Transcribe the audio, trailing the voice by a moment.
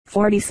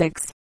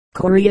46.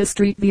 Chorea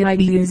Street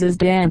uses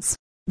dance.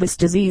 This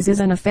disease is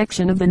an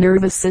affection of the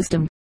nervous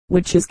system,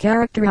 which is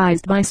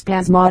characterized by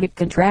spasmodic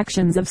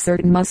contractions of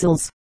certain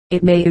muscles.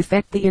 It may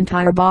affect the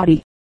entire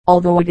body,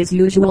 although it is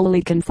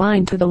usually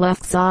confined to the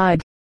left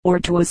side, or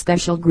to a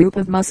special group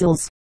of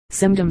muscles.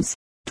 Symptoms.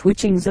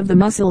 Twitchings of the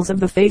muscles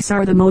of the face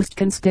are the most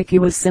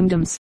conspicuous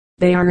symptoms.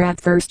 They are at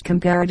first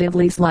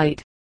comparatively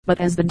slight, but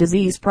as the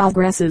disease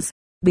progresses,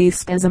 these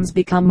spasms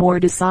become more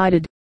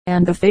decided,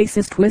 and the face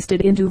is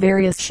twisted into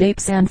various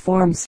shapes and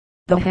forms.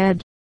 The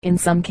head, in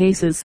some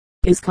cases,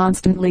 is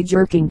constantly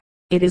jerking.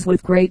 It is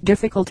with great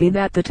difficulty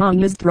that the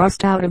tongue is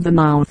thrust out of the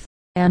mouth,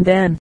 and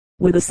then,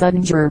 with a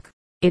sudden jerk,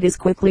 it is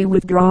quickly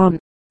withdrawn.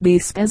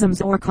 These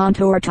spasms or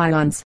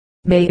contortions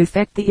may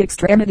affect the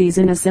extremities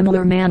in a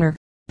similar manner.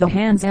 The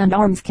hands and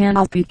arms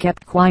cannot be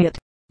kept quiet.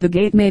 The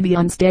gait may be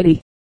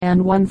unsteady,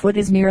 and one foot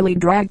is merely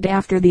dragged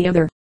after the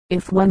other.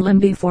 If one limb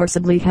be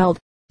forcibly held,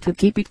 to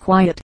keep it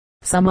quiet,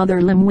 some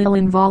other limb will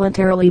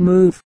involuntarily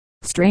move.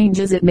 Strange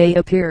as it may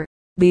appear,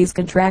 these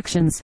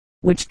contractions,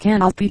 which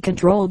cannot be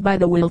controlled by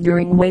the will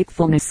during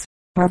wakefulness,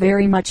 are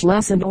very much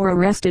lessened or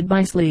arrested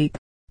by sleep.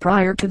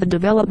 Prior to the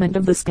development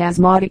of the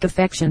spasmodic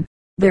affection,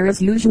 there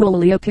is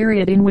usually a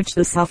period in which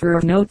the sufferer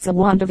notes a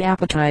want of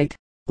appetite,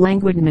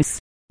 languidness,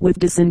 with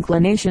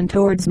disinclination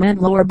towards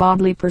mental or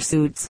bodily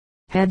pursuits,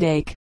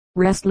 headache,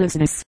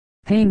 restlessness,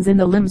 pains in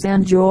the limbs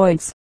and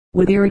joints,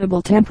 with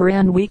irritable temper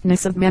and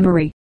weakness of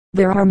memory.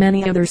 There are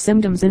many other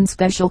symptoms in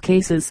special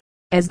cases.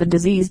 As the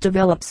disease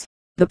develops,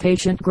 the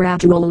patient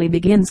gradually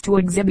begins to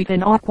exhibit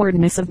an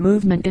awkwardness of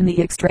movement in the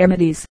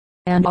extremities,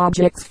 and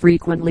objects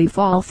frequently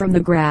fall from the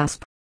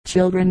grasp.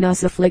 Children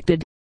thus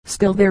afflicted,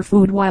 spill their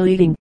food while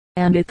eating,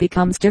 and it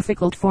becomes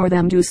difficult for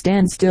them to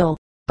stand still.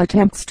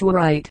 Attempts to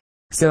write,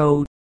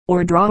 sew,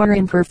 or draw are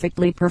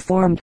imperfectly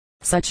performed.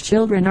 Such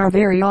children are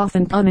very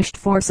often punished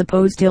for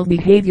supposed ill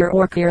behavior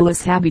or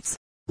careless habits.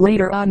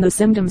 Later on the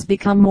symptoms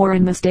become more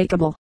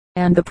unmistakable,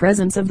 and the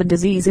presence of the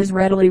disease is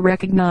readily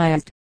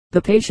recognized.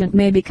 The patient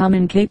may become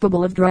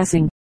incapable of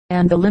dressing,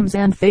 and the limbs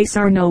and face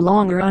are no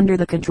longer under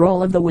the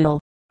control of the will.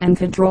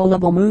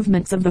 Uncontrollable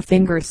movements of the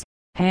fingers,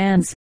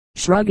 hands,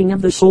 shrugging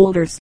of the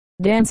shoulders,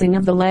 dancing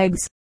of the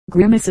legs,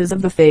 grimaces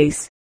of the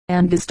face,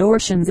 and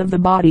distortions of the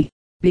body,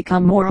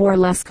 become more or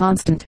less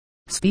constant.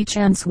 Speech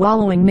and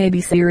swallowing may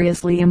be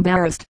seriously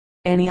embarrassed.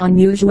 Any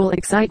unusual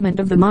excitement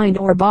of the mind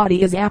or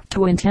body is apt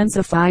to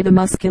intensify the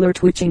muscular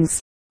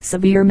twitchings.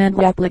 Severe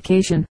mental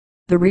application,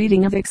 the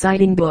reading of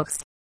exciting books,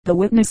 the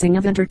witnessing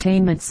of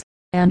entertainments,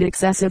 and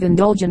excessive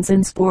indulgence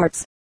in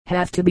sports,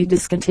 have to be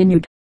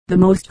discontinued. The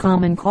most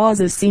common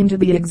causes seem to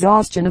be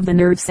exhaustion of the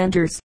nerve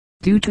centers,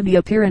 due to the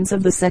appearance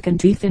of the second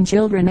teeth in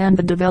children and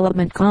the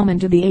development common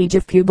to the age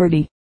of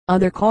puberty.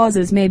 Other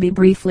causes may be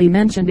briefly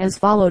mentioned as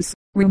follows: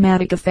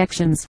 rheumatic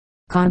affections,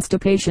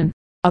 constipation,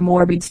 a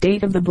morbid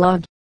state of the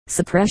blood,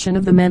 suppression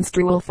of the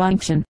menstrual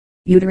function,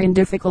 uterine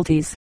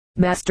difficulties,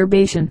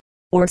 masturbation,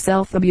 or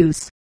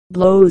self-abuse,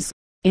 blows,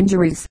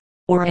 injuries,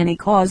 or any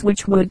cause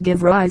which would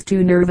give rise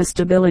to nervous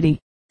debility.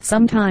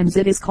 Sometimes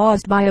it is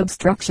caused by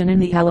obstruction in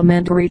the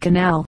alimentary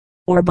canal,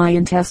 or by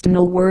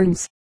intestinal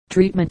worms.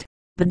 Treatment.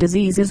 The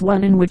disease is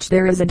one in which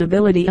there is a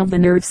debility of the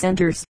nerve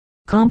centers,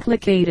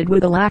 complicated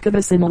with a lack of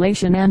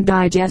assimilation and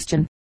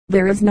digestion.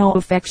 There is no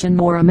affection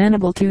more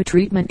amenable to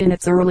treatment in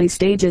its early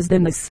stages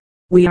than this.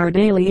 We are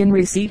daily in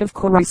receipt of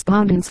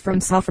correspondence from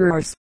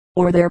sufferers,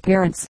 or their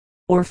parents,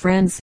 or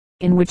friends,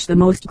 in which the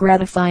most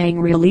gratifying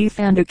relief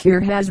and a cure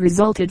has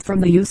resulted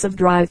from the use of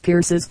Drive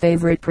Pierce's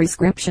favorite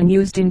prescription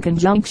used in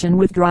conjunction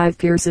with Drive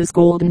Pierce's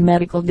golden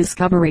medical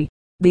discovery.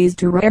 These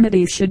two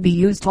remedies should be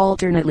used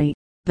alternately,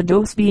 the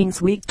dose being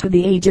tweaked to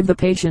the age of the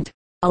patient.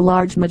 A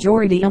large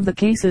majority of the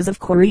cases of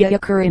chorea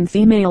occur in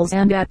females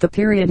and at the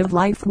period of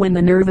life when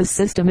the nervous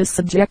system is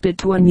subjected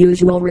to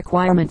unusual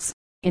requirements.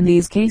 In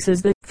these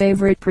cases the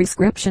favorite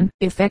prescription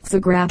effects a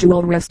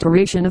gradual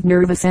restoration of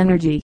nervous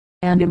energy,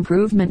 and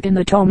improvement in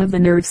the tone of the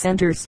nerve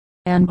centers,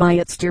 and by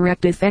its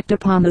direct effect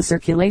upon the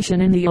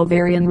circulation in the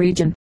ovarian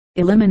region,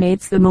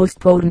 eliminates the most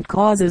potent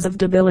causes of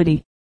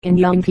debility. In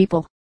young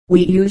people,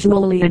 we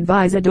usually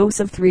advise a dose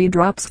of 3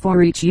 drops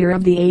for each year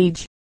of the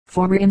age.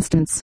 For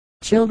instance,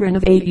 children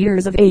of 8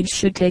 years of age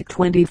should take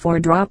 24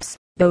 drops,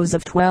 those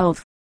of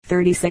 12,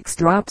 36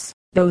 drops,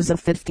 those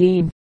of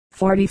 15,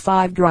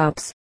 45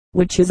 drops,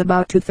 which is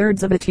about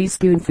 2/3 of a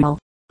teaspoonful.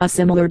 A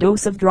similar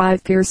dose of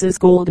Drive Pierce's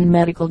golden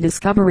medical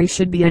discovery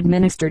should be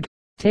administered,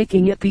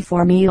 taking it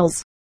before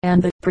meals,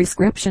 and the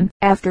prescription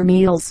after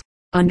meals.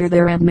 Under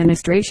their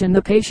administration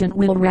the patient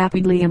will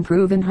rapidly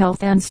improve in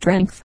health and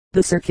strength.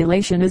 The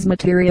circulation is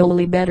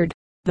materially bettered.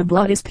 The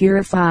blood is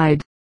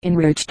purified,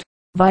 enriched,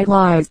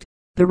 vitalized.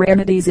 The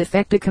remedies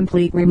effect a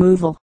complete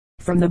removal,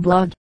 from the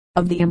blood,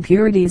 of the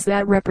impurities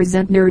that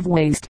represent nerve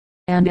waste,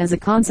 and as a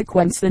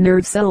consequence the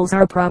nerve cells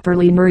are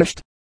properly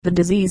nourished. The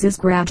disease is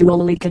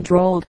gradually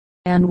controlled,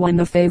 and when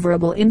the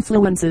favorable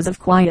influences of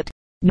quiet,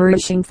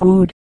 nourishing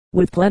food,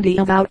 with plenty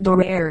of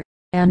outdoor air,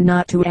 and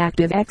not too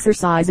active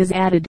exercise is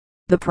added,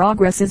 the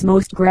progress is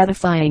most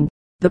gratifying.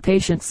 The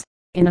patients,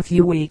 in a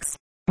few weeks,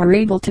 are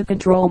able to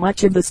control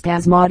much of the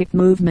spasmodic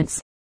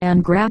movements,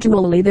 and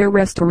gradually their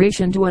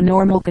restoration to a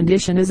normal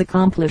condition is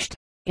accomplished.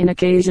 In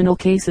occasional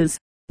cases,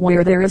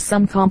 where there is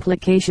some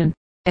complication,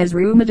 as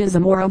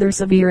rheumatism or other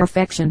severe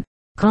affection,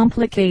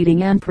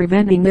 complicating and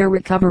preventing their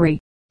recovery,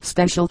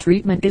 special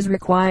treatment is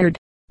required.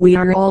 We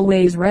are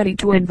always ready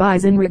to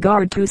advise in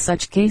regard to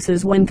such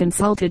cases when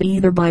consulted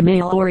either by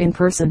mail or in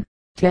person.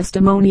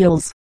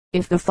 Testimonials.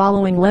 If the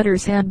following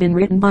letters had been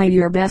written by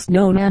your best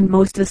known and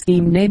most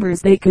esteemed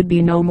neighbors, they could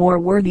be no more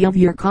worthy of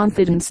your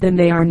confidence than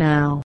they are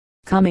now,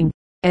 coming,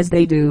 as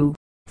they do,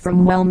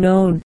 from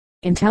well-known,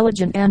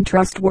 intelligent and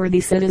trustworthy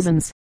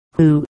citizens,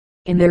 who,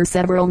 in their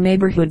several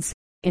neighborhoods,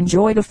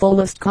 enjoy the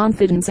fullest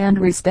confidence and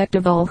respect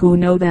of all who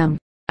know them.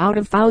 Out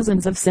of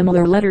thousands of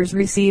similar letters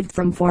received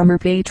from former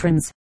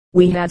patrons,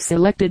 we have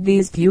selected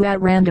these few at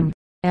random,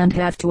 and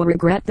have to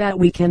regret that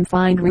we can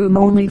find room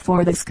only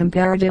for this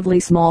comparatively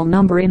small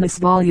number in this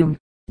volume.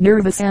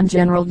 Nervous and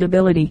General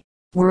Debility.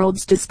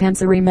 World's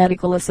Dispensary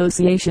Medical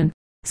Association,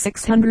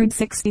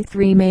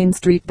 663 Main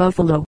Street,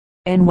 Buffalo,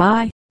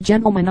 NY.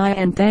 Gentlemen, I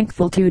am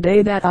thankful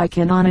today that I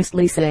can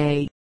honestly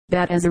say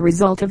that as a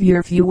result of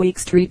your few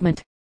weeks'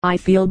 treatment, I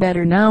feel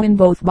better now in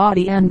both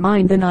body and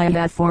mind than I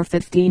had for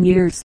 15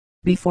 years.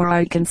 Before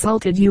I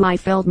consulted you, I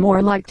felt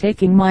more like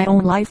taking my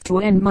own life to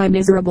end my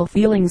miserable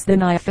feelings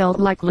than I felt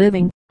like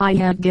living. I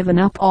had given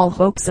up all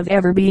hopes of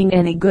ever being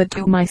any good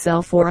to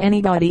myself or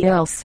anybody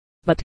else.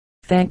 But,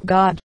 thank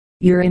God,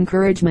 your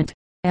encouragement,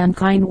 and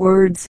kind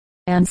words,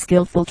 and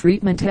skillful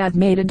treatment have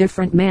made a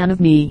different man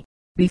of me.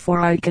 Before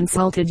I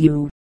consulted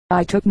you,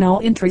 I took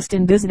no interest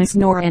in business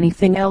nor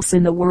anything else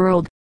in the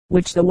world,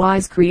 which the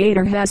wise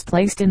Creator has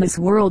placed in this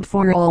world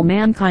for all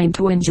mankind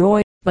to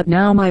enjoy. But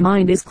now my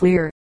mind is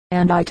clear,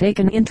 and I take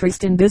an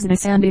interest in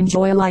business and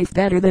enjoy life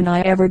better than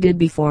I ever did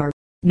before.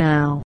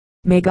 Now,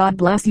 may God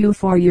bless you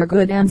for your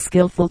good and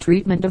skillful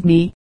treatment of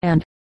me,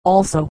 and,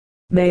 also,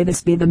 may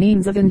this be the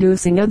means of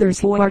inducing others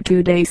who are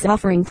today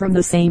suffering from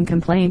the same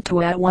complaint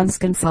to at once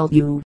consult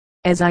you,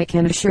 as I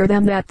can assure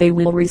them that they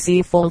will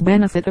receive full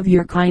benefit of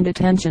your kind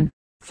attention.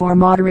 For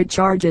moderate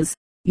charges,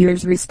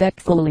 yours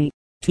respectfully,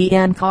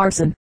 T.N.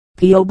 Carson,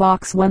 P.O.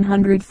 Box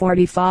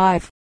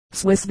 145,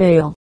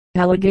 Swissvale,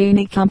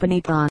 Allegheny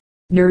Company Pond.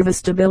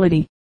 Nervous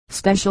debility,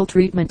 special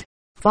treatment,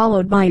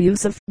 followed by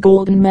use of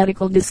Golden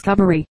Medical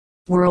Discovery.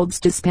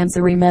 World's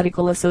Dispensary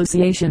Medical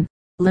Association,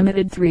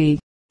 Limited, 3,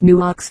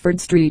 New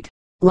Oxford Street,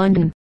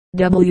 London,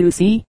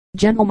 W.C.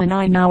 Gentlemen,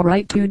 I now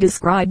write to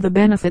describe the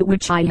benefit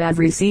which I have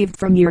received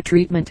from your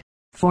treatment.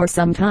 For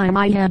some time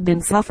I had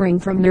been suffering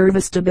from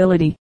nervous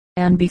debility,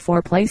 and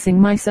before placing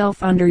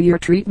myself under your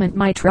treatment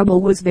my trouble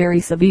was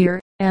very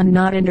severe, and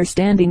not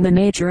understanding the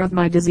nature of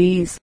my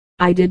disease,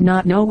 I did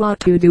not know what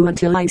to do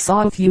until I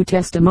saw a few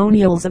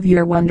testimonials of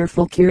your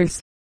wonderful cures,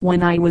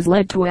 when I was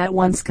led to at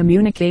once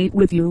communicate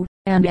with you,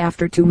 and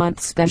after 2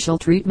 months special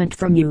treatment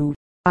from you,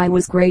 I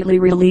was greatly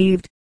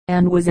relieved,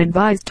 and was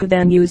advised to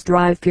then use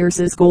Drive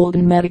Pierce's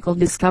Golden Medical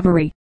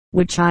Discovery,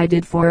 which I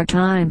did for a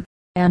time,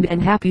 and am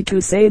happy to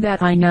say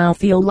that I now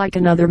feel like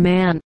another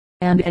man,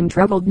 and am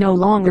troubled no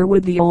longer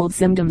with the old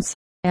symptoms,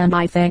 and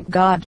I thank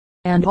God,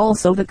 and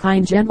also the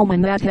kind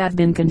gentlemen that have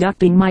been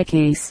conducting my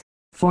case,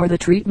 for the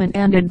treatment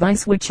and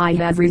advice which I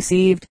have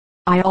received.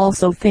 I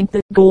also think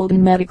that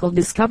Golden Medical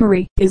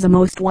Discovery is a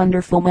most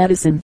wonderful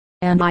medicine,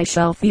 and I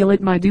shall feel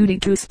it my duty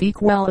to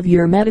speak well of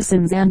your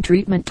medicines and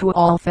treatment to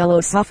all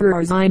fellow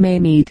sufferers I may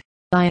meet.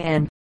 I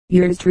am,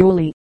 yours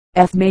truly,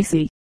 F.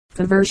 Macy,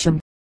 Faversham,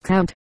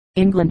 Kent,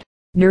 England.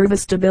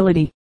 Nervous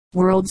debility.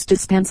 World's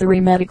Dispensary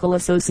Medical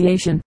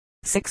Association,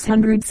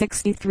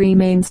 663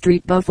 Main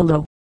Street,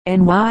 Buffalo,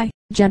 NY.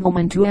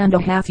 Gentlemen,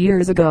 2.5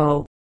 years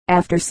ago,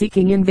 after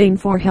seeking in vain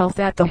for health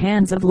at the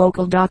hands of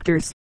local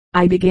doctors,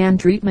 I began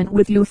treatment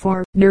with you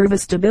for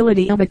nervous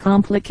debility of a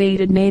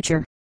complicated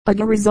nature. As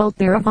a result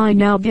thereof I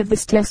now give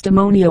this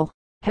testimonial,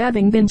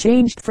 having been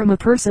changed from a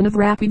person of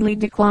rapidly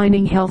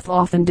declining health,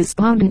 often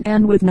despondent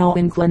and with no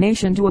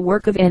inclination to a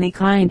work of any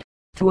kind,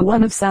 to a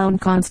one of sound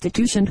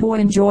constitution who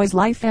enjoys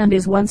life and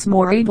is once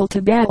more able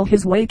to battle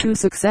his way to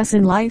success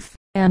in life.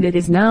 And it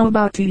is now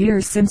about 2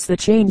 years since the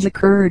change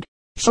occurred,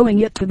 showing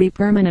it to be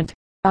permanent.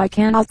 I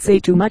cannot say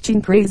too much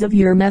in praise of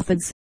your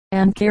methods,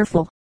 and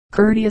careful,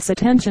 courteous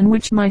attention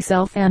which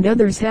myself and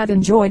others have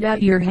enjoyed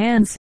at your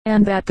hands,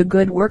 and that the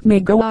good work may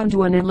go on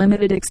to an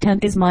unlimited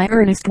extent is my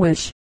earnest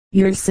wish.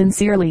 Yours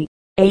sincerely,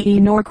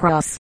 A.E.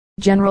 Norcross.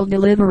 General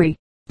Delivery,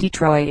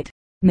 Detroit,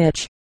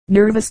 Mich.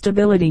 Nervous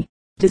debility,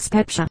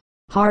 dyspepsia,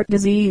 heart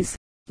disease.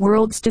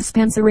 World's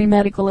Dispensary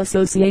Medical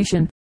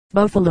Association,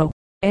 Buffalo,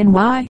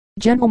 NY.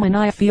 Gentlemen,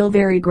 I feel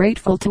very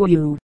grateful to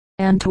you,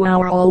 and to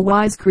our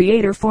all-wise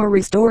Creator for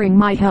restoring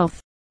my health.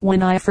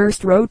 When I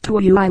first wrote to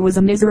you I was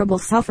a miserable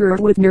sufferer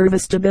with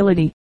nervous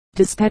debility,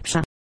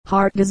 dyspepsia,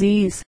 heart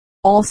disease,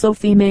 also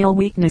female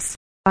weakness.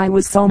 I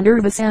was so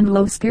nervous and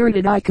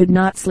low-spirited I could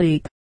not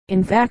sleep.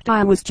 In fact,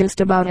 I was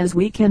just about as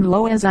weak and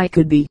low as I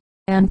could be,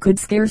 and could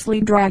scarcely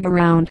drag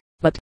around.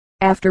 But,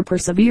 after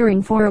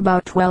persevering for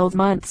about 12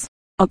 months,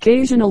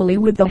 occasionally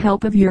with the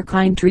help of your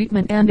kind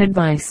treatment and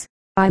advice,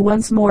 I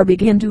once more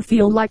begin to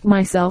feel like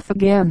myself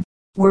again.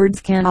 Words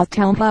cannot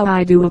tell how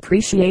I do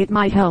appreciate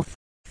my health.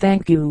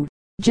 Thank you,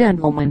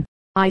 gentlemen.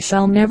 I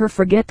shall never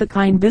forget the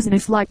kind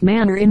business-like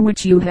manner in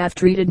which you have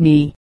treated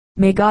me.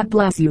 May God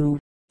bless you,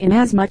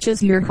 inasmuch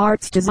as your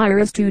heart's desire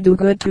is to do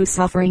good to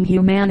suffering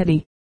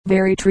humanity.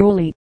 Very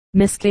truly,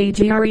 Miss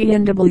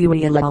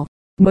KGRENWELL.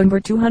 Number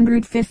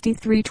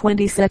 253,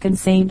 22nd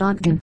St.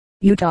 Ogden,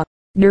 Utah.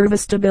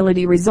 Nervous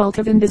stability result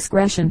of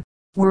indiscretion.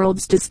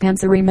 World's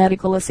Dispensary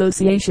Medical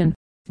Association,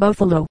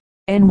 Buffalo,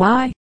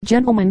 NY.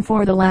 Gentlemen,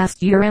 for the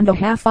last year and a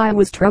half I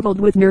was troubled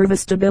with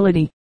nervous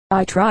stability.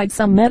 I tried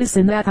some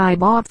medicine that I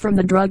bought from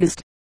the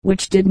druggist,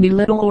 which did me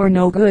little or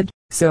no good,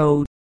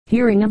 so,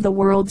 hearing of the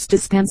World's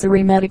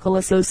Dispensary Medical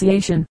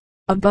Association,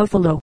 of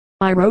Buffalo,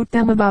 I wrote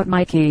them about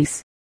my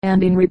case,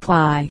 and in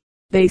reply,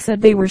 they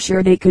said they were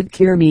sure they could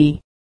cure me.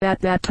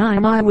 At that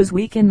time I was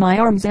weak in my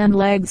arms and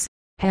legs,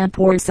 had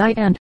poor sight,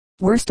 and,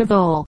 worst of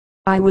all,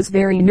 I was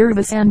very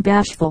nervous and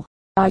bashful.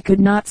 I could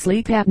not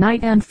sleep at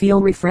night and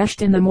feel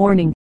refreshed in the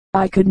morning.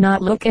 I could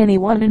not look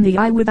anyone in the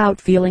eye without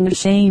feeling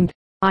ashamed.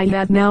 I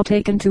had now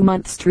taken 2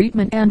 months'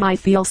 treatment and I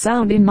feel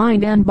sound in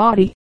mind and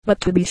body, but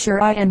to be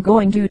sure I am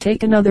going to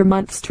take another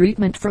month's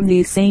treatment from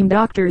these same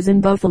doctors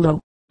in Buffalo.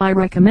 I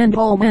recommend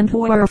all men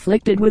who are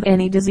afflicted with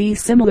any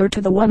disease similar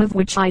to the one of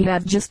which I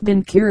have just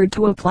been cured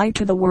to apply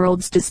to the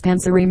World's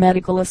Dispensary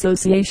Medical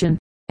Association,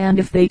 and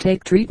if they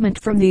take treatment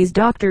from these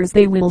doctors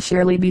they will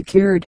surely be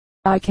cured.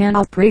 I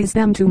cannot praise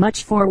them too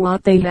much for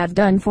what they have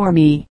done for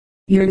me.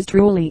 Yours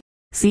truly,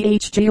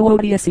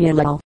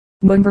 CHGODSELL.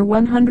 Number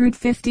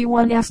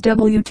 151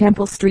 SW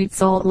Temple Street,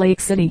 Salt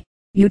Lake City,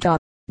 Utah.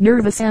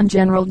 Nervous and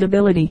general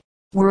debility.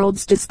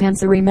 World's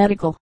Dispensary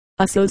Medical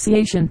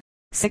Association,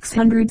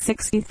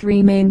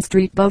 663 Main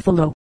Street,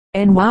 Buffalo,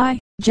 NY.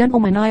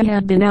 Gentlemen, I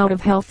had been out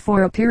of health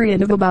for a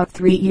period of about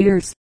 3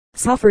 years.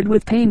 Suffered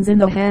with pains in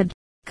the head,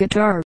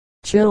 catarrh,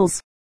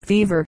 chills,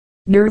 fever,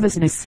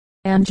 nervousness,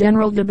 and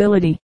general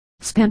debility.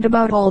 Spent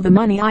about all the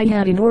money I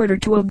had in order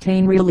to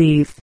obtain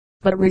relief,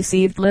 but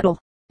received little,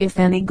 if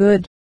any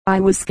good. I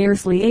was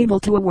scarcely able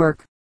to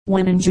work,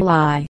 when in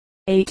July,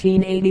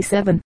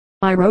 1887,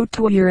 I wrote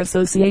to your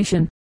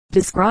association,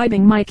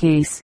 describing my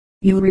case.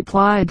 You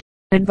replied,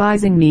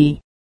 advising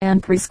me,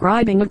 and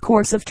prescribing a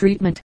course of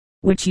treatment,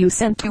 which you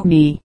sent to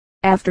me.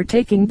 After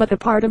taking but a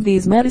part of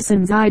these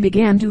medicines I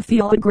began to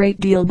feel a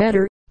great deal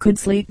better, could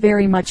sleep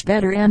very much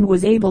better and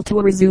was able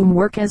to resume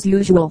work as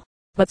usual,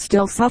 but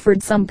still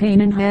suffered some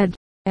pain in head,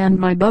 and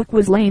my buck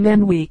was lame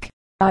and weak.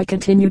 I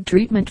continued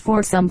treatment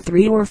for some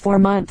 3 or 4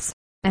 months,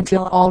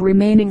 until all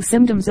remaining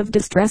symptoms of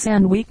distress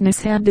and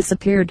weakness had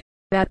disappeared.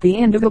 At the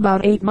end of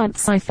about 8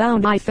 months I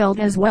found I felt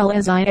as well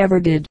as I ever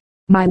did.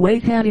 My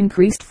weight had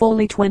increased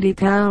fully 20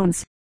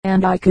 pounds,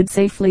 and I could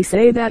safely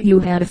say that you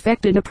had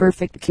effected a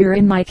perfect cure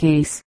in my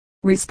case.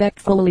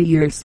 Respectfully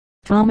yours,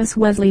 Thomas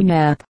Wesley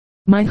Knapp.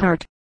 My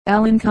Heart,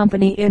 Allen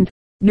Company Ind.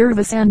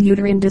 Nervous and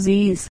Uterine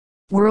Disease.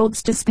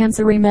 World's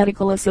Dispensary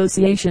Medical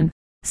Association,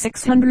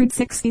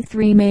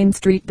 663 Main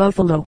Street,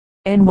 Buffalo,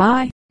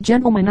 NY.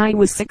 Gentlemen, I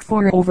was sick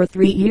for over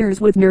 3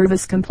 years with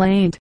nervous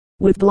complaint,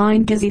 with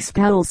blind dizzy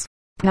spells,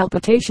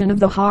 palpitation of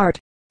the heart,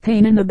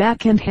 pain in the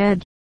back and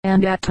head,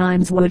 and at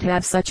times would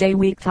have such a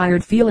weak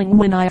tired feeling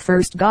when I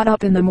first got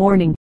up in the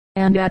morning,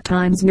 and at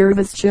times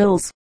nervous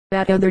chills.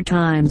 At other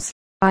times,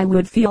 I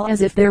would feel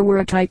as if there were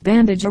a tight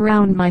bandage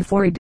around my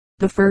forehead.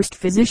 The first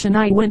physician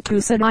I went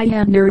to said I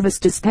had nervous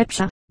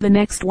dyspepsia. The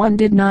next one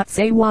did not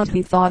say what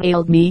he thought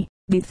ailed me.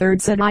 The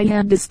third said I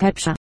had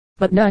dyspepsia,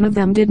 but none of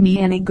them did me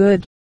any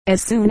good.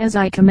 As soon as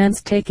I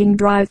commenced taking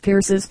Drive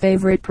Pierce's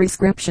favorite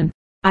prescription,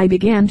 I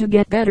began to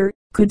get better,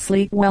 could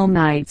sleep well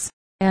nights,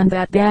 and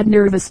that bad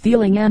nervous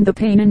feeling and the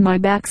pain in my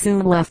back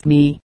soon left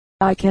me.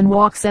 I can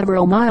walk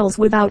several miles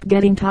without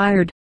getting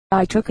tired.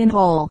 I took in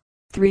all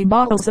 3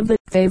 bottles of the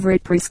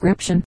favorite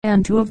prescription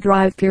and 2 of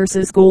Drive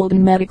Pierce's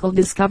Golden Medical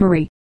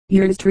Discovery.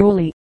 Yours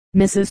truly,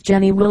 Mrs.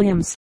 Jenny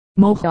Williams,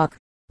 Mohawk,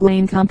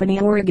 Lane Company,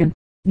 Oregon.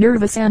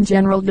 Nervous and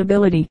general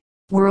debility.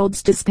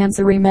 World's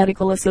Dispensary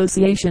Medical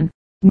Association,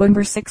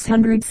 number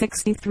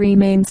 663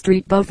 Main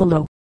Street,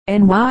 Buffalo,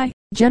 NY.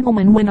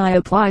 Gentlemen, when I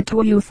applied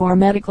to you for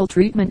medical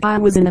treatment I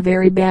was in a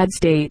very bad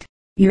state.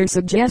 Your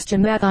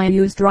suggestion that I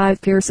use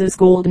Drive Pierce's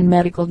Golden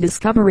Medical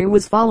Discovery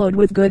was followed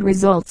with good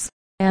results,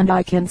 and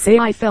I can say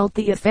I felt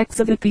the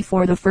effects of it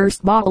before the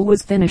first bottle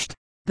was finished.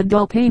 The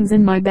dull pains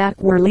in my back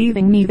were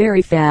leaving me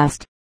very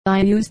fast.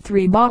 I used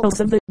 3 bottles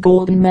of the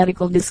Golden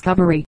Medical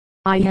Discovery.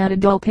 I had a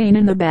dull pain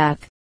in the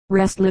back,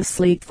 restless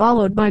sleep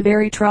followed by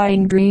very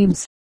trying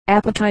dreams,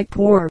 appetite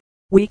poor,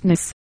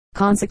 weakness,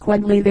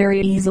 consequently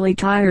very easily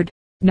tired.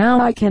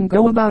 Now I can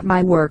go about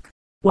my work,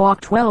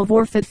 walk 12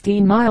 or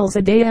 15 miles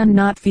a day and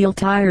not feel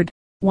tired.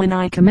 When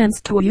I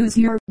commenced to use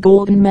your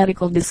Golden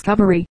Medical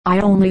Discovery, I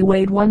only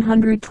weighed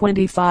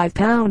 125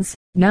 pounds,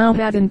 now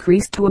have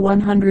increased to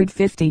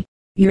 150.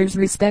 Yours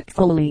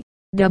respectfully,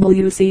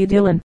 W.C.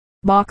 Dillon,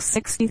 Box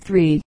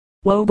 63,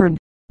 Woburn,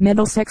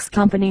 Middlesex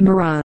Company,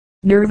 Murrah.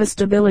 Nervous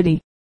stability.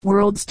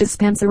 World's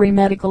Dispensary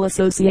Medical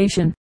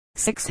Association,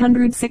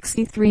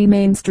 663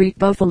 Main Street,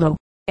 Buffalo,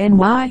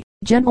 N.Y.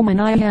 Gentlemen,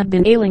 I had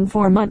been ailing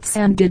for months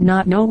and did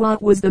not know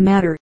what was the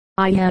matter.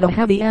 I had a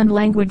heavy and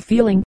languid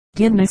feeling,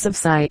 dimness of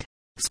sight,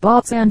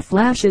 spots and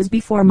flashes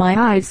before my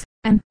eyes,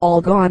 and,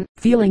 all gone,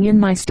 feeling in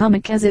my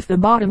stomach as if the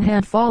bottom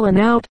had fallen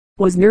out,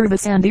 was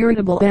nervous and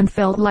irritable and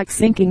felt like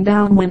sinking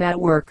down when at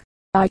work.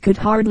 I could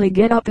hardly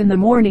get up in the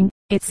morning.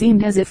 It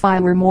seemed as if I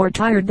were more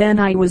tired than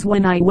I was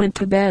when I went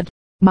to bed.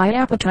 My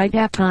appetite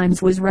at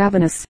times was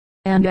ravenous,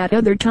 and at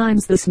other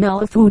times the smell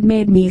of food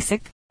made me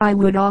sick. I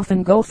would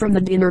often go from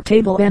the dinner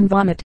table and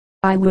vomit.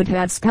 I would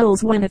have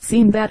spells when it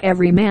seemed that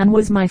every man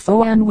was my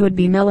foe and would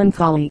be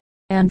melancholy,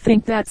 and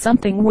think that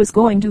something was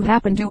going to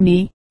happen to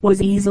me,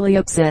 was easily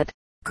upset,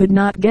 could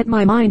not get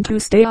my mind to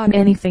stay on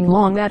anything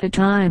long at a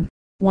time.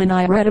 When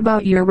I read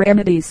about your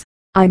remedies,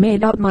 I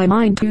made up my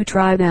mind to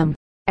try them.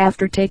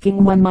 After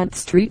taking 1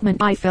 month's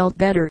treatment I felt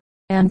better,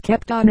 and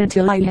kept on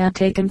until I had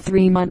taken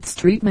 3 months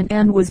treatment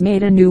and was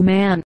made a new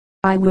man.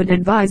 I would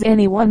advise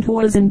anyone who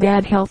was in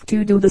bad health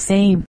to do the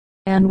same,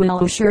 and will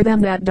assure them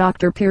that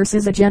Dr. Pierce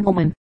is a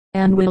gentleman,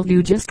 and will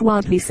do just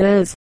what he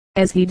says,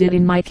 as he did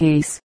in my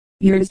case.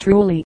 Yours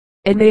truly,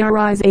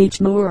 Edmariz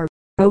H. Moore,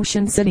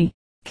 Ocean City,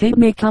 Cape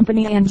May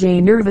Company, and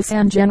J. Nervous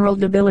and general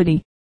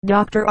debility.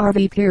 Dr.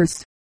 R.V.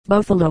 Pierce,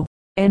 Buffalo,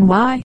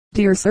 N.Y.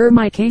 Dear Sir,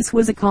 my case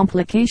was a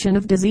complication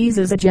of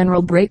diseases, a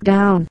general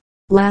breakdown,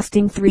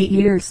 lasting 3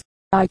 years.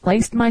 I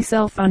placed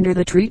myself under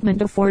the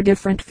treatment of 4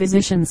 different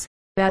physicians.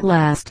 At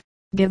last,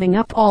 giving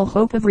up all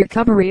hope of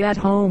recovery at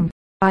home,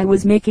 I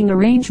was making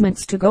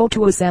arrangements to go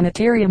to a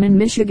sanitarium in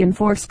Michigan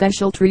for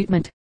special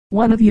treatment.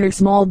 One of your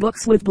small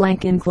books with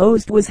blank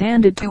enclosed was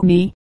handed to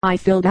me. I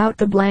filled out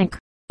the blank,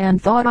 and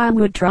thought I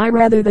would try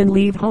rather than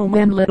leave home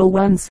and little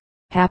ones.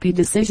 Happy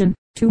decision.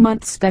 2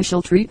 months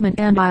special treatment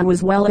and I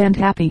was well and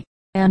happy.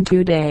 And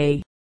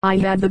today, I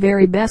had the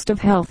very best of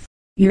health.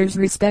 Yours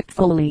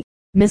respectfully,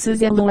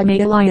 Mrs. Eloime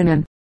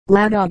Lyonen,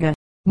 Ladoga,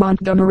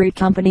 Montgomery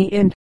Company,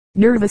 Ind.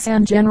 Nervous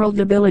and general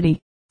debility.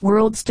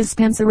 World's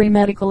Dispensary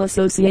Medical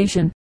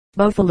Association,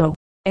 Buffalo,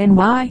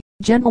 N.Y.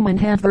 Gentleman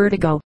had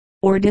vertigo,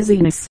 or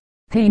dizziness,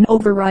 pain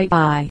over right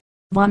eye,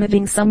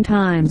 vomiting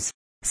sometimes,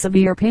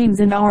 severe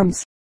pains in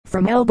arms,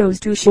 from elbows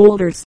to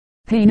shoulders,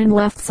 pain in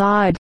left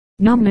side,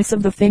 numbness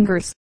of the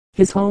fingers.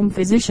 His home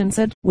physician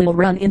said, will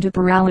run into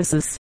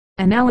paralysis.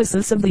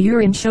 Analysis of the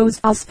urine shows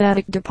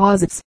phosphatic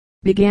deposits.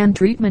 Began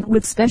treatment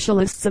with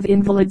specialists of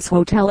Invalids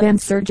Hotel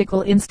and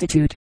Surgical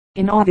Institute.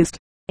 In August,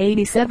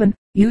 87,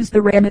 used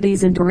the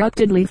remedies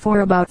interruptedly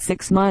for about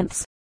 6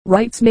 months.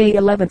 Writes May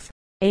 11,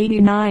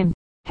 89.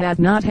 Had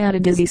not had a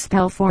dizzy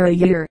spell for a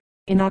year.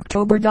 In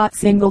October.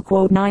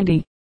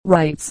 90.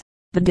 Writes,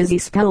 the dizzy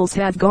spells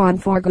have gone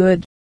for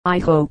good, I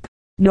hope.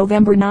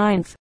 November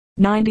 9,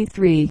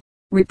 93.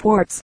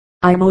 Reports,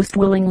 I most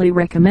willingly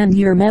recommend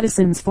your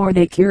medicines, for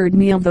they cured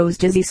me of those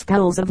dizzy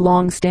spells of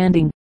long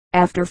standing.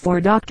 After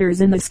 4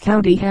 doctors in this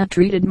county had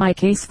treated my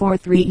case for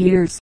 3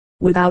 years,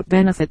 without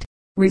benefit.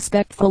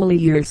 Respectfully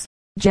yours,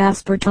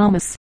 Jasper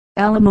Thomas,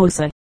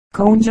 Alamosa,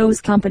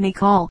 Conjo's Company.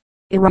 Call,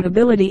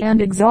 irritability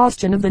and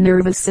exhaustion of the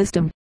nervous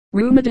system,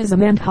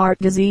 rheumatism and heart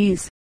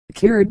disease,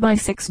 cured by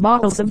 6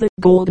 bottles of the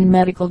Golden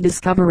Medical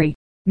Discovery.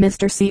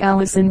 Mr. C.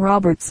 Allison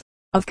Roberts,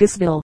 of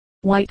Kissville,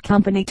 White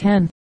Company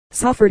 10,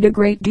 suffered a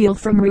great deal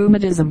from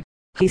rheumatism.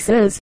 He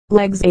says,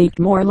 legs ached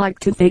more like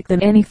toothache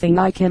than anything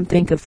I can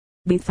think of.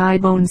 The thigh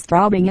bones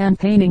throbbing and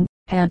paining,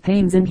 had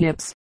pains in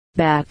hips,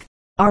 back,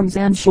 arms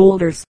and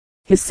shoulders.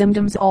 His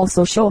symptoms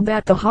also showed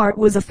that the heart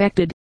was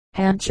affected.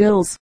 Had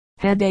chills,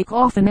 headache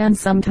often and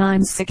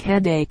sometimes sick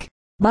headache.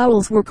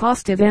 Bowels were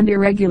costive and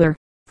irregular.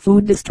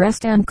 Food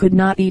distressed and could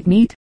not eat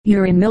meat.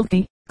 Urine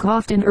milky,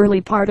 coughed in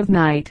early part of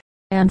night,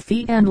 and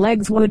feet and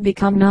legs would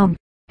become numb.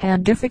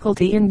 Had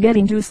difficulty in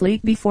getting to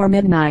sleep before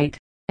midnight,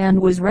 and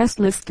was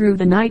restless through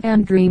the night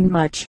and dreamed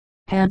much.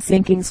 Had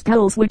sinking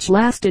spells which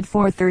lasted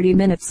for 30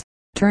 minutes.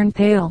 Turned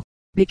pale,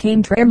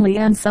 became trembly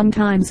and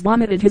sometimes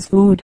vomited his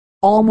food.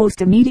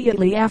 Almost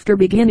immediately after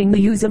beginning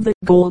the use of the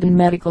Golden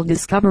Medical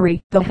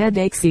Discovery, the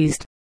headache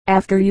ceased.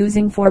 After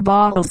using 4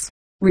 bottles,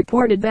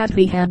 reported that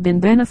he had been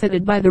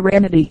benefited by the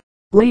remedy.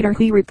 Later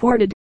he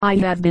reported, I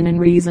have been in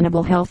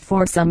reasonable health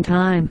for some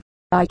time.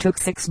 I took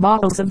 6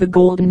 bottles of the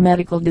Golden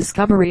Medical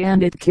Discovery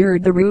and it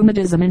cured the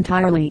rheumatism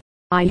entirely.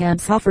 I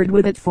had suffered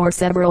with it for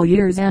several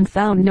years and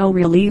found no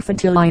relief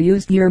until I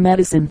used your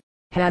medicine.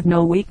 Have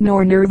no weak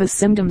nor nervous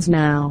symptoms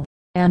now,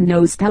 and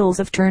no spells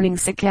of turning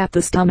sick at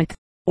the stomach,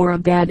 or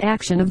of bad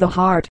action of the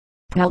heart,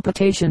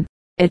 palpitation,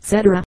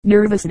 etc.,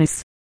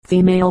 nervousness,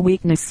 female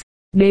weakness,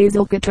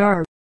 nasal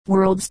catarrh.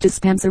 World's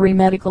Dispensary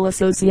Medical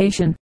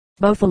Association,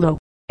 Buffalo,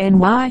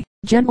 N.Y.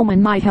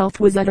 Gentlemen, my health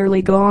was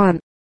utterly gone.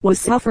 Was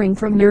suffering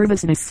from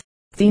nervousness,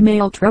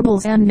 female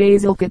troubles and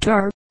nasal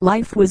catarrh.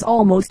 Life was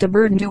almost a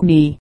burden to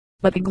me.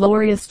 But a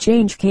glorious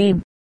change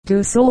came,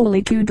 due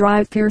solely to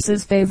Drive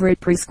Pierce's favorite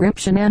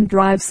prescription and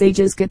Drive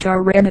Sage's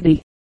catarrh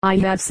remedy. I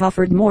have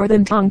suffered more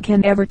than tongue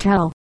can ever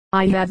tell.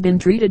 I have been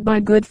treated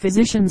by good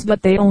physicians,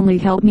 but they only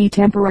helped me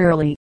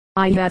temporarily.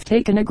 I have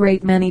taken a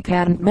great many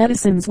patent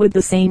medicines with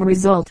the same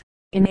result.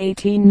 In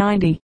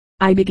 1890,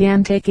 I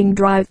began taking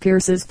Drive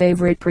Pierce's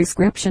favorite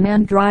prescription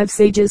and Drive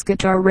Sage's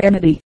guitar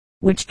remedy,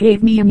 which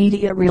gave me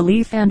immediate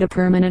relief and a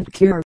permanent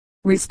cure.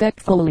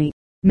 Respectfully,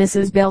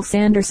 Mrs. Belle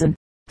Sanderson,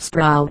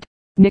 Sprout,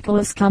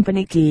 Nicholas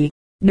Company Key.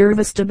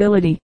 Nervous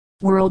Stability,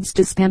 World's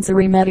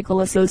Dispensary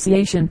Medical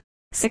Association,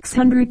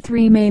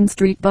 603 Main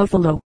Street,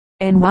 Buffalo,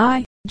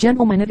 NY.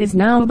 Gentlemen, it is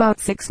now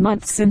about 6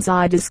 months since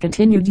I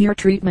discontinued your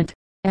treatment,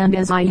 and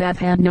as I have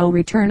had no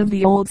return of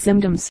the old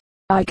symptoms,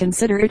 I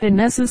consider it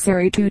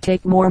unnecessary to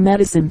take more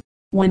medicine.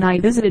 When I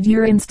visited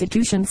your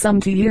institution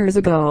some 2 years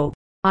ago,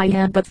 I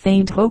had but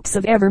faint hopes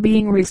of ever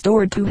being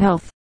restored to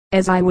health,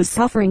 as I was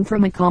suffering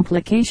from a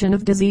complication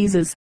of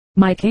diseases.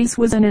 My case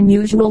was an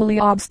unusually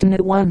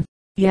obstinate one,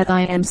 yet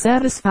I am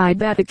satisfied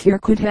that a cure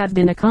could have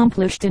been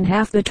accomplished in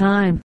half the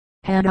time,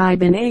 had I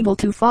been able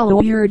to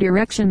follow your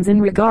directions in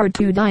regard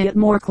to diet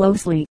more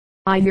closely.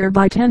 I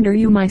hereby tender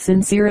you my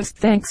sincerest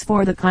thanks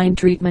for the kind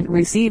treatment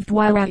received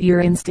while at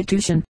your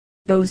institution.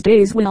 Those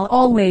days will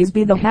always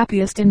be the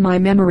happiest in my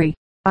memory.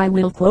 I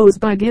will close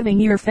by giving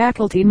your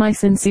faculty my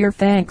sincere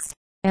thanks,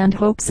 and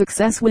hope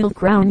success will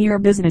crown your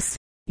business.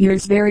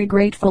 Yours very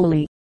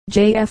gratefully,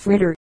 J. F.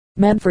 Ritter,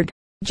 Medford,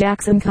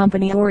 Jackson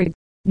Company, Org.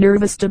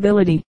 Nervous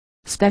Stability,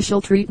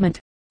 Special Treatment,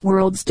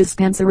 World's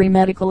Dispensary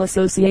Medical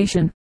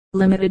Association,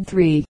 Limited,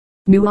 3,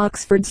 New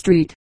Oxford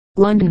Street,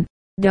 London.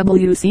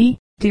 W.C.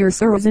 Dear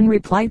Sirs, in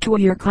reply to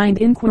your kind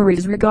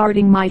inquiries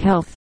regarding my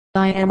health,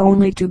 I am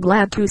only too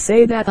glad to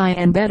say that I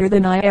am better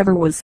than I ever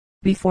was.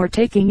 Before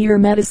taking your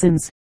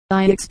medicines,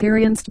 I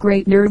experienced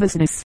great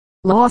nervousness,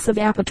 loss of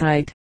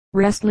appetite,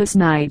 restless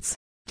nights,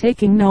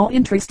 taking no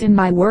interest in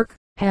my work,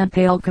 had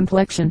pale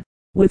complexion,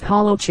 with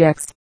hollow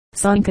cheeks,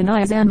 sunken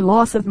eyes and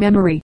loss of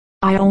memory.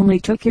 I only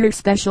took your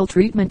special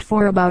treatment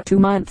for about 2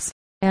 months,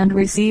 and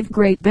received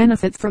great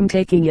benefit from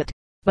taking it,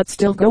 but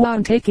still go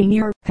on taking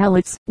your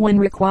pellets when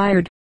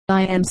required.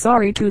 I am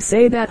sorry to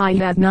say that I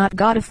have not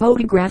got a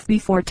photograph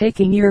before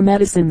taking your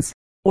medicines,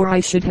 or I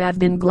should have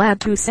been glad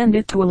to send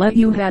it to let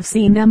you have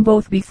seen them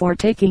both before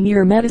taking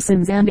your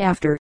medicines and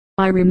after.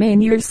 I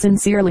remain yours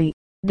sincerely,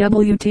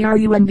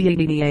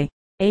 WTRUMBADDA,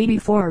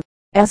 84,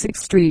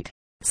 Essex Street,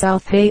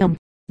 Southam,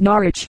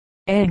 Norwich,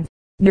 Eng.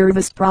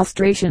 Nervous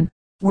Prostration,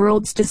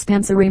 World's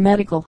Dispensary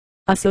Medical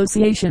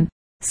Association,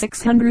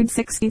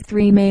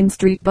 663 Main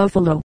Street,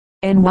 Buffalo,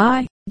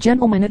 NY.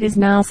 Gentlemen, it is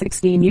now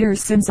 16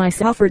 years since I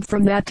suffered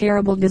from that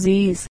terrible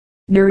disease,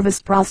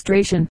 nervous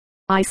prostration.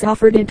 I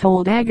suffered in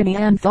total agony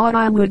and thought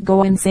I would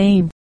go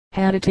insane.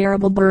 Had a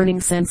terrible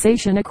burning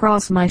sensation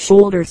across my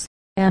shoulders,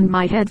 and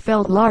my head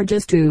felt large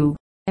as two,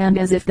 and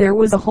as if there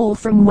was a hole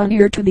from one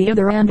ear to the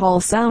other and all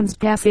sounds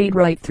passed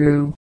right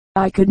through.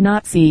 I could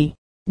not see,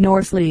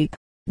 nor sleep,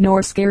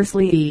 nor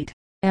scarcely eat,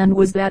 and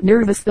was that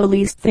nervous the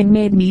least thing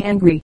made me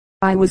angry.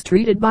 I was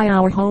treated by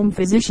our home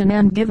physician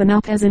and given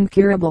up as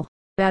incurable.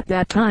 At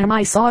that time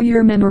I saw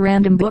your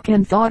memorandum book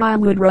and thought I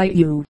would write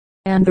you,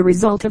 and the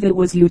result of it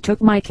was you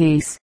took my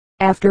case.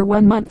 After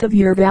 1 month of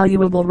your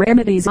valuable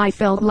remedies I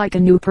felt like a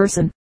new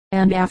person,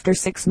 and after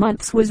 6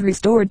 months was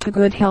restored to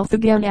good health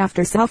again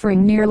after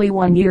suffering nearly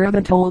 1 year of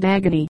untold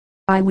agony.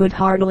 I would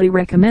heartily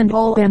recommend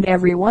all and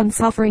everyone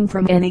suffering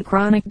from any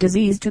chronic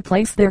disease to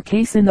place their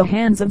case in the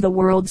hands of the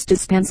World's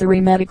Dispensary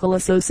Medical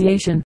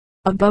Association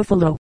of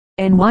Buffalo,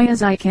 NY,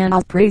 as I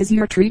cannot praise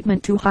your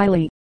treatment too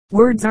highly.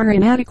 Words are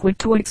inadequate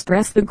to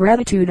express the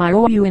gratitude I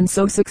owe you in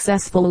so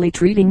successfully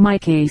treating my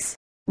case.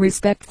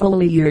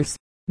 Respectfully yours,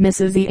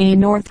 Mrs. E. A.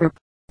 Northrop,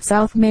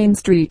 South Main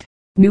Street,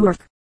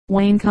 Newark,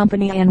 Wayne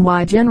Company,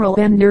 NY. General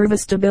and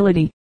Nervous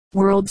Stability,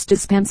 World's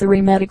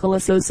Dispensary Medical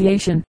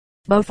Association,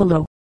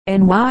 Buffalo,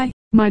 NY.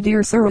 My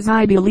dear sirs,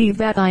 I believe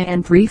that I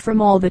am free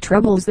from all the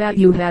troubles that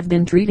you have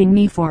been treating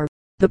me for.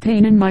 The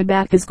pain in my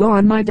back is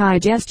gone, my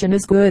digestion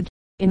is good.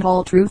 In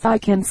all truth I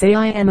can say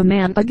I am a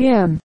man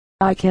again.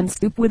 I can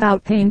stoop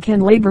without pain, can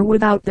labor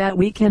without that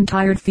weak and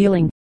tired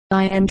feeling.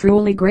 I am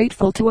truly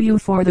grateful to you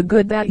for the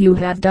good that you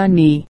have done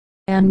me,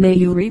 and may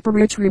you reap a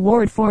rich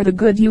reward for the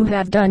good you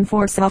have done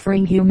for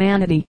suffering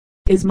humanity,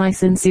 is my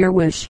sincere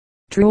wish.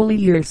 Truly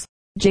yours,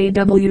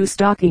 J.W.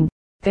 Stocking,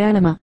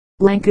 Panama,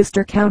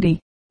 Lancaster County,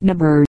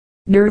 Newburgh.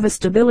 Nervous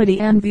Stability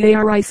and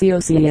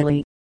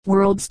VARICOCALE,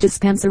 World's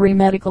Dispensary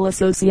Medical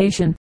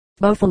Association,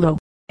 Buffalo,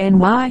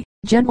 NY.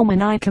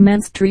 Gentlemen, I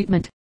commenced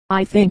treatment,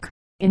 I think,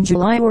 in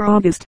July or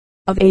August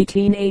of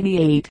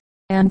 1888,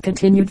 and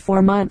continued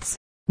 4 months.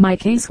 My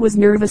case was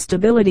nervous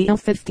stability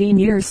of 15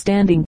 years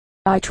standing.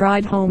 I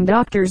tried home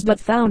doctors but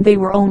found they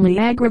were only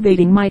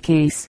aggravating my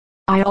case.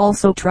 I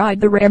also tried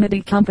the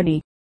Remedy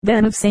Company,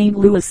 then of St.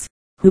 Louis,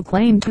 who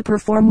claimed to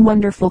perform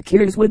wonderful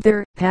cures with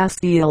their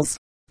pastilles,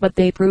 but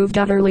they proved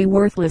utterly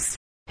worthless.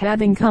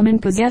 Having come in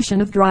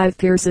possession of Drive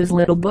Pierce's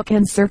little book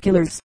and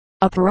circulars,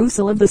 a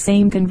perusal of the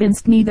same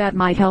convinced me that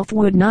my health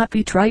would not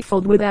be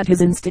trifled with at his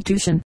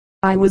institution.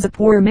 I was a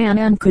poor man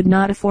and could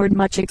not afford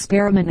much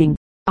experimenting.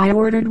 I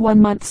ordered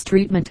 1 month's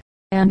treatment,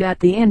 and at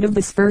the end of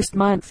this first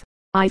month,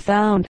 I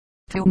found,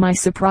 to my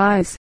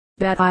surprise,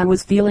 that I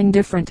was feeling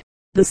different.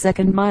 The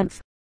second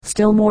month,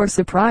 still more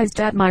surprised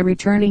at my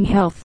returning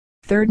health.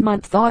 Third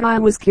month thought I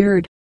was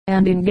cured.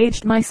 and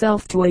engaged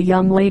myself to a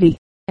young lady,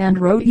 and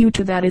wrote you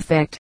to that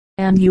effect,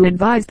 and you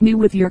advised me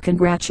with your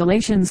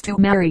congratulations to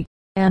marry,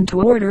 and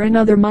to order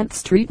another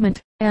month's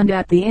treatment, and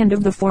at the end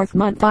of the 4th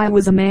month I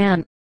was a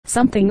man,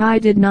 something I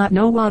did not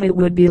know what it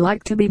would be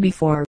like to be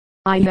before.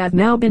 I have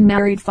now been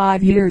married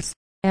 5 years,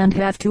 and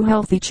have 2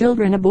 healthy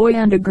children, a boy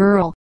and a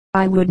girl.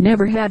 I would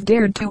never have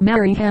dared to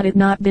marry had it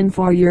not been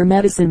for your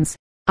medicines.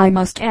 I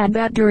must add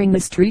that during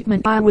this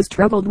treatment I was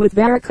troubled with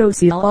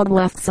varicocele on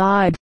left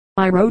side.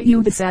 I wrote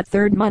you this at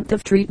 3rd month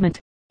of treatment,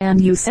 and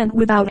you sent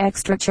without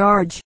extra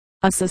charge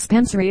a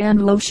suspensory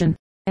and lotion,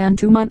 and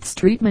 2 months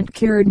treatment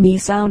cured me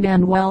sound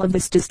and well of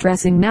this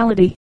distressing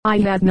malady. I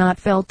had not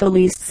felt the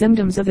least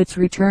symptoms of its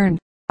return.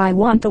 I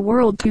want the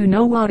world to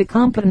know what a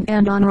competent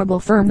and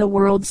honorable firm the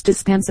World's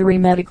Dispensary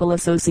Medical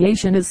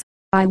Association is.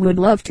 I would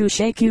love to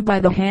shake you by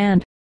the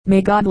hand.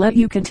 May God let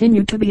you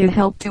continue to be a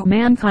help to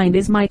mankind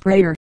is my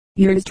prayer.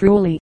 Yours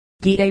truly,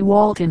 D.A.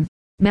 Walton,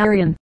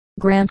 Marion,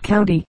 Grant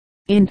County,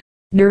 Ind.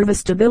 Nervous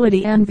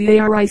stability and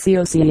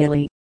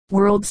varicocele.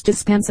 World's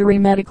Dispensary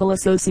Medical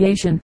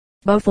Association,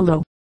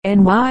 Buffalo,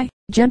 N.Y.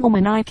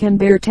 Gentlemen, I can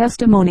bear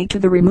testimony to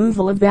the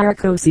removal of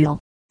varicocele,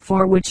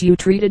 for which you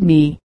treated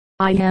me.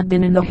 I had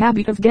been in the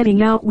habit of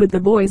getting out with the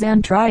boys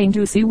and trying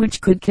to see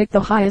which could kick the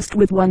highest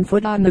with one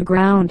foot on the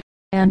ground,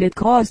 and it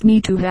caused me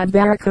to have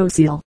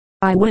varicocele.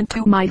 I went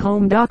to my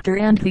home doctor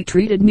and he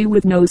treated me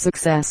with no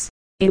success.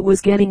 It was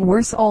getting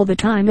worse all the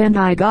time and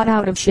I got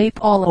out of shape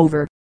all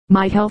over.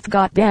 My health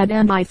got bad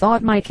and I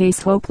thought my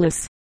case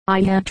hopeless.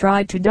 I had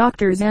tried 2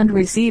 doctors and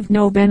received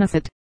no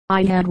benefit.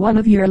 I had one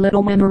of your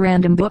little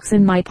memorandum books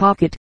in my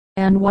pocket,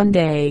 and one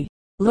day,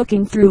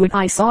 looking through it,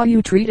 I saw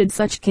you treated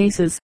such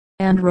cases,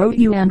 and wrote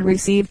you and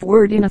received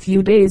word in a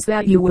few days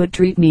that you would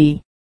treat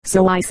me.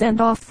 So I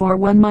sent off for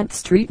 1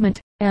 month's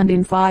treatment, and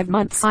in 5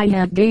 months I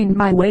had gained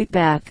my weight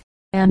back,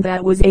 and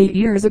that was 8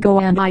 years ago,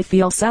 and I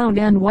feel sound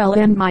and well,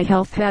 and my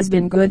health has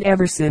been good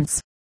ever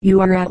since.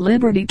 You are at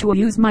liberty to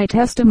use my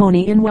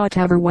testimony in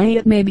whatever way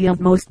it may be of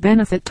most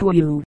benefit to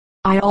you.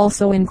 I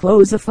also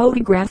enclose a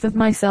photograph of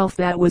myself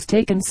that was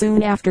taken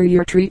soon after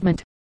your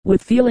treatment,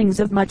 with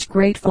feelings of much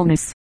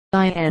gratefulness.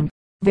 I am,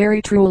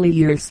 very truly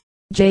yours,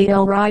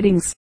 J.L.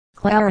 Ridings,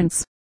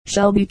 Clarence,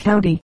 Shelby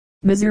County,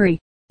 Missouri.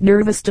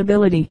 Nervous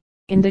stability,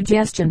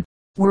 indigestion,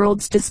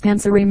 World's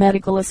Dispensary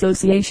Medical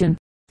Association,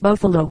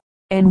 Buffalo,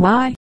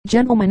 N.Y.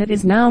 Gentlemen, it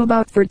is now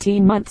about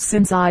 13 months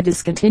since I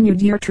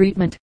discontinued your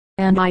treatment,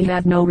 and I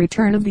have no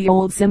return of the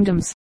old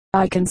symptoms.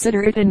 I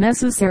consider it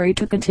unnecessary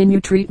to continue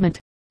treatment.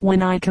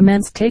 When I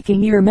commenced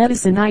taking your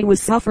medicine I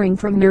was suffering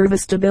from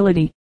nervous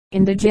stability,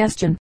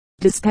 indigestion,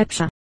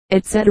 dyspepsia,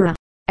 etc.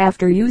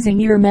 After using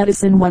your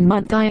medicine 1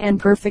 month I am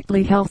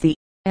perfectly healthy,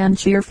 and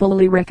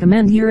cheerfully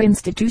recommend your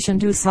institution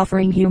to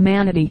suffering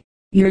humanity.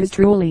 Yours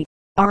truly,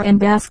 R.M.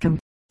 Bascom,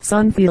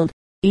 Sunfield,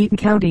 Eaton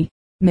County,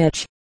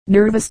 Mich.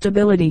 Nervous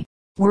stability,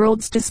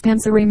 World's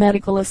Dispensary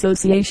Medical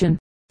Association,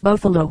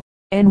 Buffalo,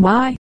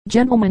 N.Y.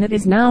 Gentlemen, it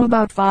is now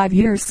about 5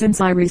 years since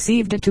I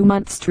received a 2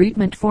 months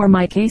treatment for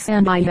my case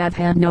and I have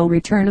had no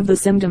return of the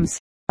symptoms.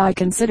 I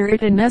consider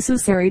it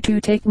unnecessary to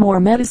take more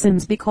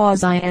medicines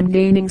because I am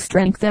gaining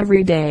strength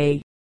every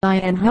day. I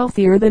am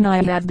healthier than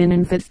I have been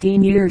in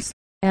 15 years,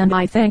 and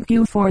I thank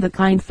you for the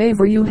kind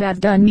favor you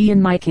have done me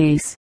in my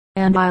case,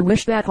 and I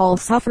wish that all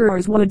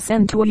sufferers would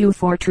send to you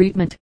for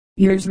treatment.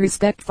 Yours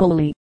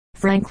respectfully,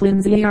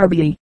 Franklin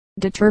Z.R.B.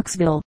 de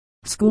Turksville,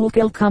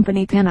 Schuylkill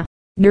Company, Penna.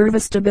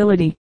 Nervous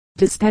stability,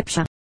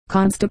 dyspepsia,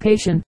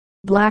 constipation,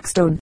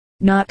 Blackstone,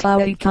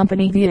 Nottoway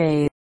Company,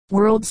 VA.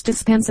 World's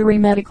Dispensary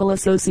Medical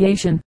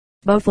Association,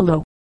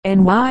 Buffalo,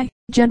 N.Y.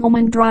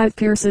 Gentlemen, Drive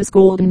Pierce's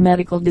Golden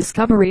Medical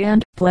Discovery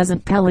and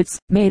Pleasant Pellets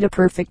made a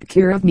perfect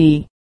cure of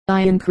me.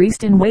 I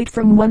increased in weight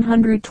from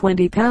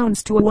 120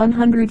 pounds to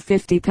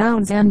 150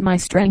 pounds and my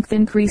strength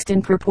increased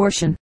in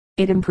proportion.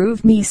 It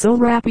improved me so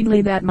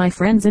rapidly that my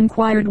friends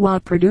inquired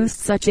what produced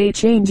such a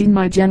change in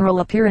my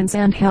general appearance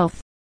and health.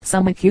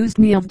 Some accused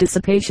me of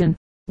dissipation.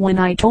 When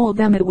I told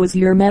them it was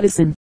your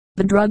medicine,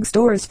 the drug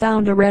stores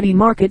found a ready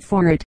market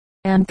for it,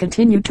 and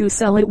continued to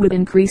sell it with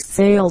increased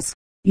sales.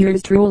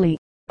 Yours truly,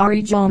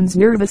 R.E. Jones.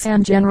 Nervous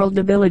and General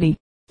Debility,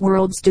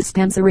 World's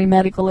Dispensary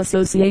Medical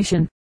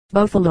Association,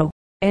 Buffalo,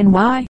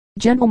 N.Y.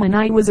 Gentlemen,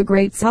 I was a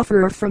great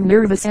sufferer from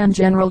nervous and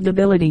general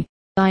debility.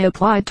 I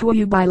applied to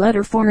you by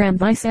letter for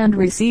advice and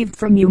received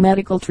from you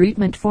medical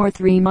treatment for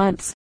 3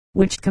 months,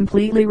 which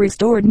completely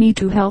restored me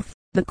to health.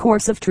 The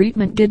course of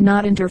treatment did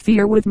not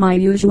interfere with my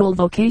usual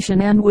vocation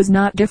and was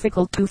not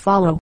difficult to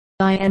follow.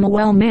 I am a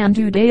well man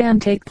today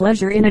and take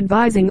pleasure in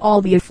advising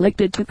all the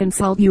afflicted to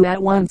consult you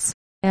at once,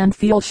 and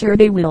feel sure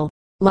they will,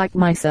 like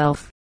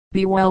myself,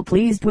 be well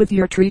pleased with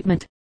your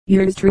treatment.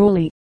 Yours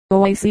truly,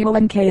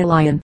 Oaconk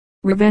Lion,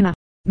 Ravenna,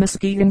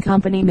 Muskegon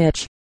Company,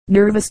 Mich.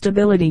 Nervous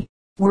stability,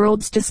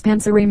 World's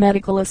Dispensary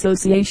Medical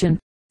Association,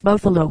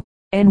 Buffalo,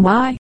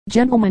 N.Y.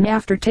 Gentlemen,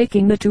 after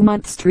taking the 2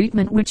 months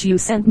treatment which you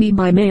sent me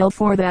by mail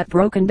for that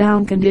broken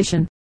down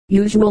condition,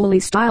 usually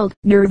styled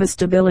nervous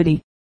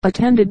stability,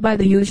 attended by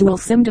the usual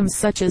symptoms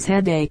such as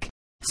headache,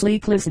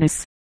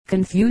 sleeplessness,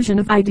 confusion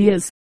of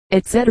ideas,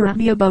 etc.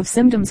 The above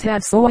symptoms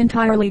have so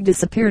entirely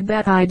disappeared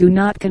that I do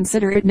not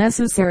consider it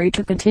necessary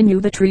to continue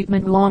the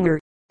treatment longer.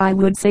 I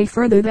would say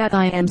further that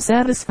I am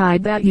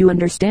satisfied that you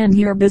understand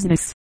your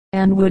business,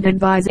 and would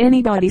advise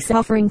anybody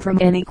suffering from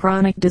any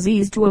chronic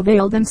disease to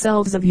avail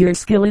themselves of your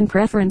skill in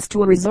preference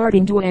to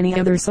resorting to any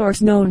other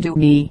source known to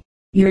me.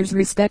 Yours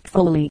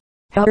respectfully,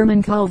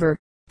 Herman Culver,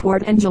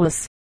 Port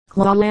Angeles,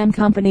 Clawland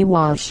Company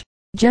Wash.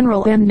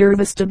 General and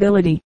Nervous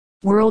Stability,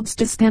 World's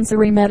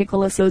Dispensary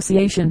Medical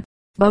Association,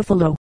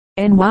 Buffalo,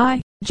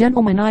 NY.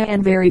 Gentlemen, I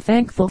am very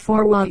thankful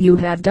for what you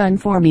have done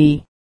for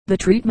me. The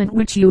treatment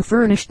which you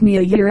furnished me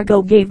a year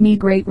ago gave me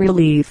great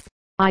relief.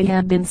 I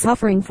have been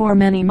suffering for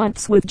many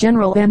months with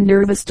general and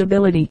nervous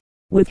stability,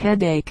 with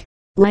headache,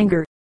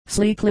 languor,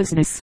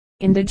 sleeplessness,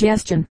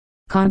 indigestion,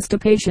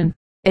 constipation,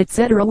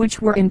 etc., which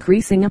were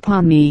increasing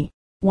upon me.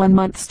 1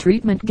 month's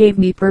treatment gave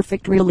me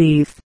perfect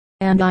relief,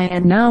 and I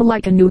am now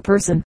like a new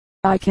person.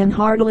 I can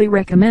heartily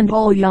recommend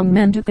all young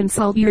men to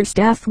consult your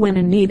staff when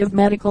in need of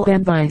medical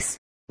advice.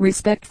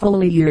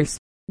 Respectfully yours,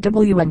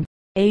 W.M.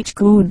 H.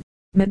 Kuhn,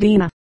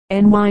 Medina,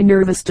 NY.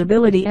 Nervous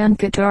Stability and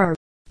Qatar,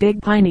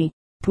 Big Piney,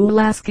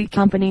 Pulaski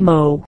Company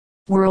Mo.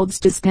 World's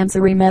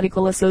Dispensary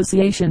Medical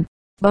Association,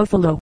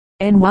 Buffalo,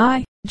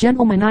 NY.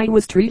 Gentlemen, I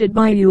was treated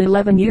by you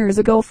 11 years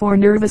ago for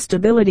nervous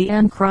stability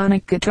and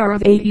chronic catarrh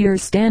of 8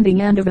 years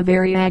standing and of a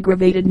very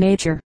aggravated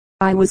nature.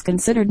 I was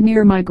considered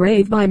near my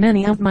grave by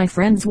many of my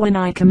friends when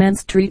I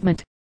commenced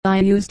treatment. I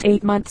used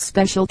 8 months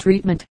special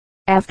treatment,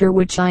 after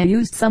which I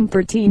used some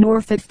 13 or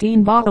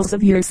 15 bottles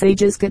of your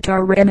Sage's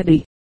Catarrh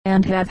Remedy,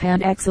 and have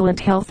had excellent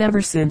health ever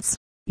since.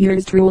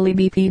 Yours truly,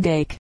 B.P.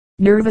 Dake.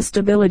 Nervous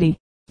Stability,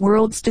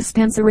 World's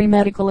Dispensary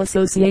Medical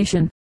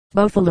Association,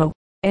 Buffalo,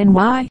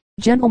 NY.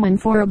 Gentlemen,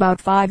 for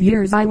about 5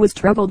 years I was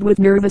troubled with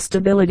nervous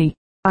stability.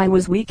 I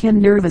was weak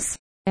and nervous,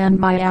 and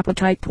my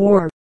appetite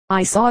poor.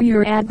 I saw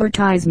your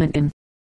advertisement in